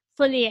haven't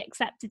fully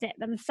accepted it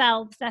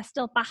themselves. They're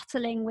still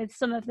battling with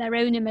some of their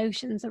own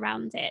emotions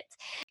around it.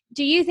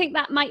 Do you think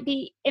that might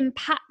be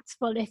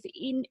impactful? If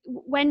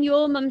when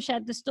your mum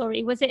shared the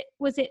story, was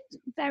it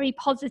very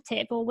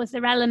positive, or was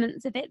there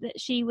elements of it that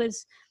she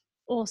was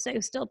also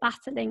still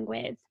battling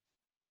with?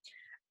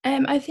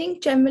 I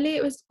think generally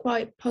it was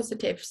quite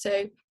positive.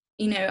 So,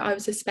 I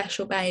was a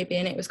special baby,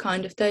 and it was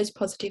kind of those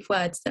positive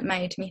words that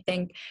made me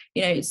think,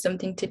 it's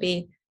something to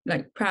be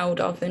like proud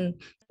of. And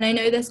I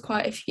know there's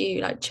quite a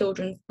few like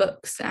children's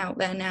books out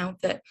there now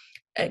that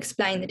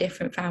explain the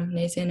different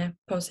families in a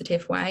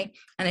positive way.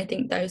 And I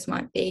think those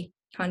might be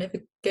kind of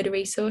a good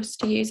resource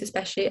to use,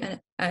 especially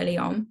early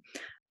on.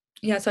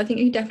 Yeah, so I think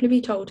you can definitely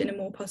be told in a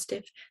more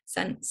positive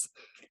sense.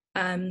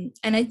 And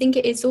I think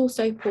it is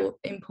also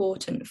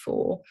important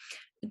for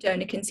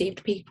donor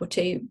conceived people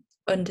to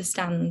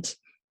understand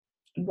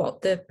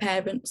what the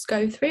parents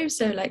go through,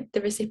 so like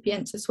the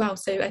recipients as well.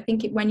 So I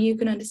think when you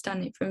can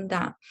understand it from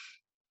that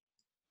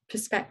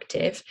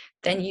perspective,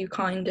 then you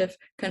kind of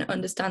can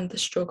understand the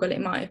struggle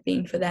it might have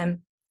been for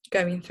them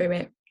going through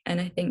it. And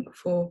I think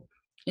for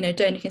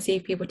donor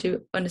conceived people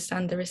to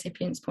understand the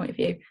recipient's point of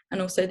view, and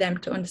also them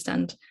to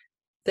understand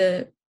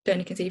the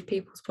donor conceived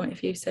people's point of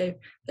view, so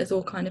there's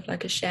all kind of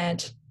like a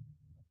shared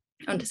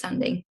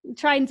understanding.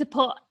 Trying to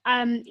put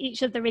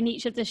each other in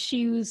each other's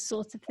shoes,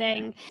 sort of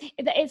thing.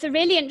 It's a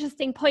really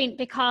interesting point,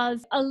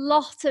 because a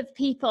lot of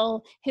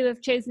people who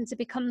have chosen to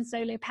become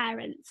solo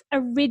parents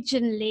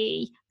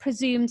originally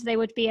presumed they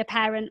would be a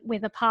parent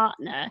with a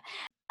partner,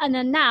 and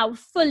are now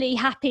fully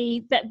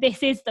happy that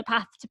this is the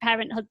path to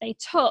parenthood they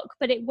took,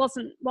 but it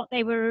wasn't what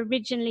they were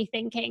originally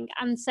thinking.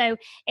 And so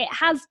it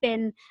has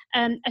been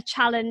a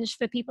challenge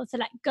for people to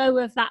let go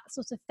of that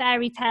sort of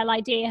fairy tale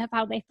idea of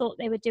how they thought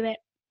they would do it,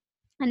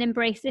 and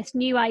embrace this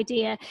new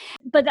idea.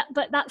 But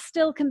that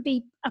still can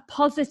be a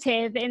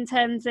positive in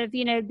terms of,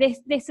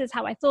 this is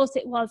how I thought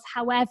it was,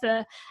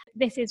 however,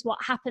 this is what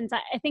happened.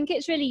 I think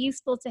it's really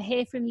useful to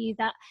hear from you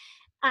that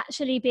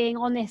actually being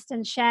honest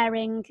and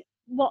sharing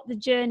what the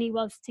journey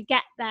was to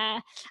get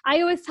there.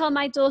 I always tell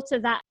my daughter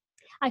that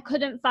I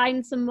couldn't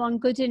find someone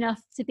good enough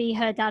to be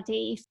her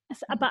daddy,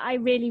 but I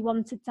really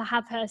wanted to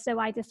have her, so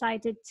I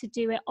decided to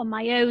do it on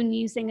my own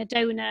using a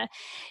donor.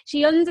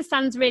 She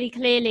understands really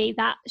clearly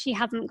that she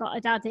hasn't got a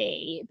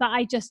daddy, but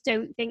I just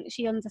don't think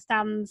she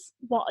understands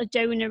what a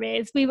donor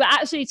is. We were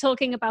actually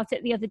talking about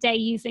it the other day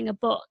using a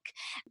book,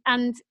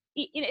 and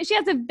she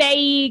has a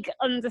vague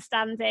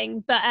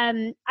understanding, but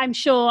I'm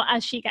sure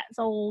as she gets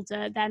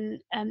older, then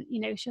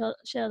she'll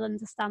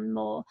understand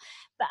more.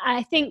 But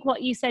I think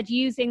what you said,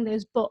 using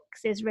those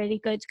books, is really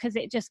good, because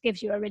it just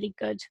gives you a really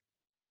good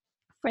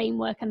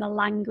framework and the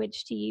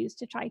language to use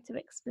to try to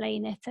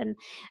explain it. And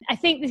I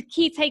think the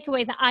key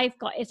takeaway that I've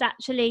got is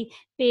actually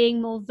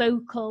being more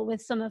vocal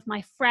with some of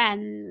my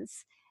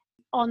friends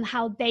on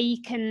how they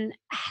can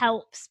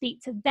help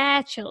speak to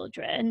their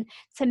children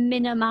to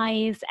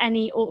minimize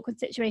any awkward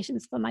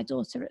situations for my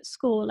daughter at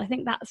school. I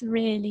think that's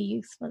really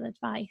useful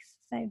advice.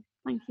 So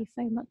Thank you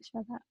so much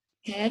for that.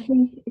 Yeah, I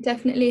think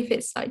definitely if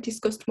it's like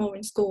discussed more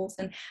in schools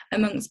and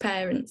amongst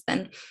parents,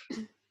 then,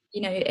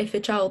 you know, if a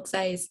child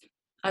says,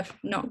 I've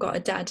not got a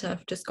dad,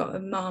 I've just got a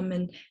mum,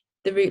 and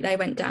the route they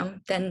went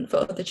down, then for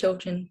other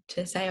children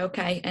to say,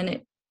 okay,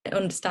 and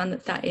understand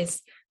that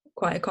is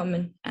quite a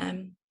common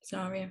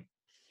scenario.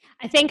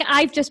 I think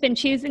I've just been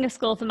choosing a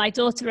school for my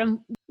daughter, and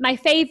my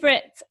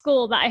favourite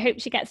school that I hope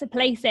she gets a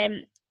place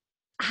in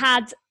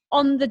had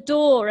on the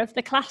door of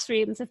the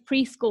classrooms of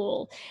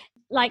preschool,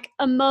 like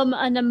a mum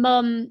and a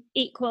mum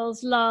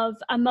equals love,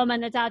 a mum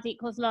and a dad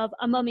equals love,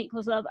 a mum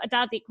equals love, a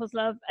dad equals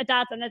love, a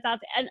dad and a dad.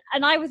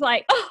 And I was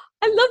like, oh,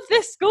 I love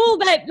this school.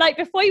 That like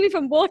before you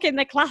even walk in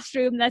the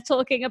classroom, they're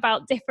talking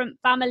about different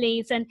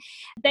families, and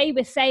they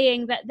were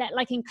saying that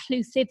like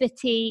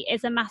inclusivity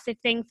is a massive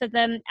thing for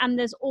them, and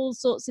there's all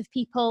sorts of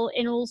people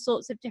in all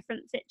sorts of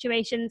different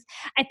situations.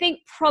 I think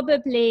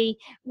probably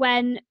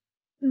when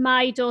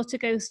my daughter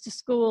goes to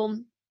school,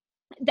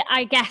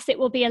 I guess it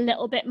will be a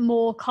little bit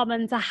more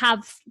common to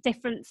have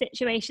different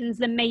situations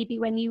than maybe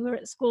when you were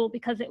at school,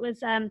 because it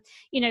was,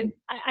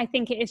 I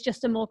think it is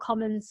just a more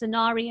common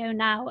scenario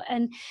now.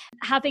 And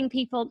having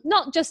people,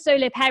 not just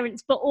solo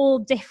parents, but all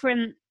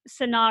different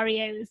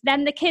scenarios,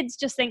 then the kids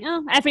just think,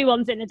 oh,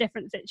 everyone's in a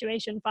different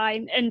situation,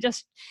 fine. And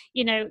just,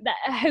 that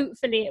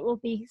hopefully it will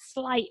be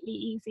slightly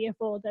easier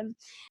for them.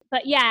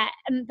 But yeah,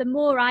 and the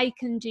more I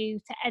can do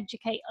to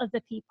educate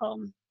other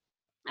people,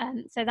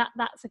 so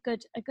that's a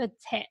good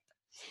tip.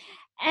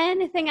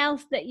 Anything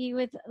else that you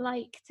would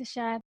like to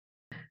share?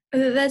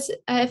 There's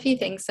a few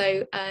things.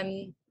 So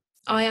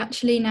I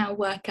actually now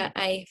work at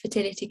a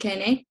fertility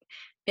clinic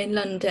in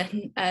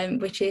London,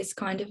 which is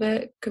kind of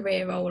a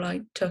career role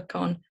I took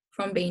on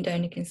from being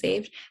donor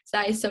conceived. So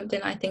that is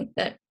something I think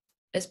that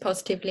has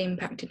positively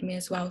impacted me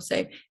as well.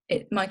 So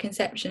my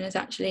conception has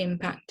actually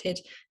impacted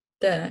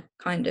the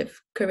kind of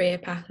career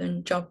path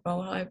and job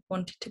role I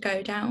wanted to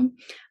go down.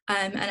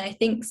 And I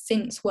think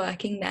since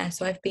working there,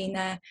 so I've been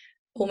there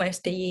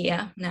almost a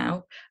year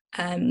now,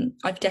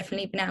 I've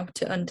definitely been able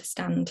to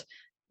understand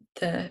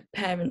the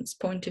parents'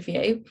 point of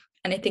view,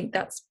 and I think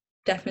that's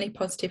definitely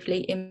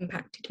positively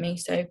impacted me.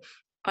 So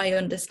I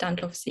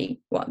understand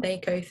obviously what they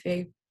go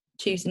through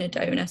choosing a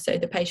donor, so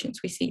the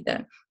patients we see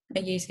that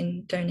are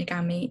using donor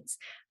gametes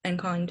and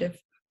kind of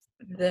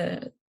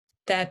their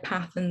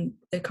path and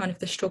the kind of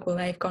the struggle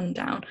they've gone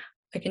down,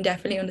 I can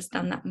definitely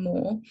understand that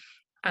more.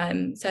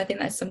 So I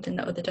think that's something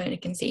that other donor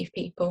conceived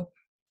people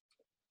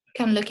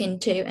can look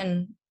into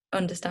and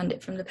understand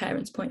it from the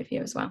parents' point of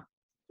view as well.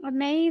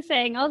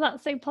 Amazing. Oh,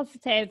 that's so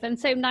positive and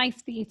so nice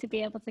for you to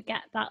be able to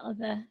get that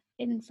other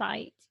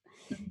insight.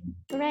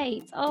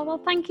 Great. Oh, well,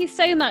 thank you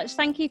so much.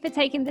 Thank you for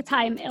taking the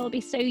time. It'll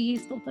be so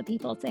useful for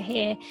people to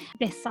hear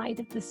this side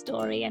of the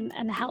story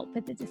and help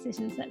with the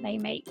decisions that they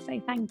make.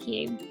 So thank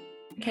you.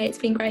 Okay, it's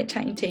been great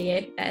chatting to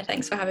you.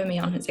 Thanks for having me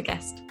on as a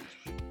guest.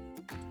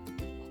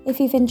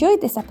 If you've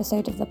enjoyed this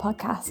episode of the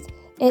podcast,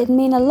 it'd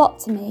mean a lot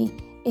to me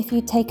if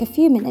you'd take a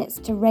few minutes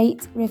to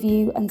rate,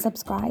 review and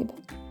subscribe.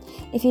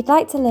 If you'd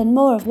like to learn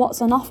more of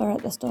what's on offer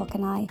at The Stork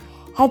and I,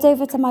 head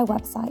over to my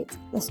website,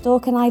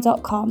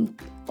 thestorkandi.com,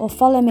 or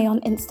follow me on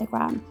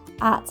Instagram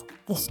at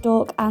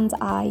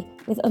thestorkandi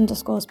with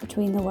underscores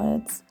between the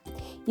words.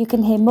 You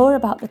can hear more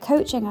about the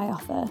coaching I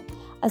offer,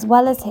 as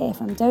well as hear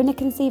from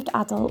donor-conceived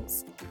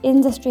adults,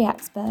 industry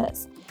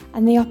experts,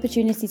 and the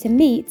opportunity to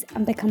meet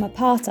and become a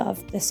part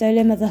of the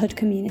solo motherhood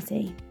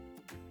community.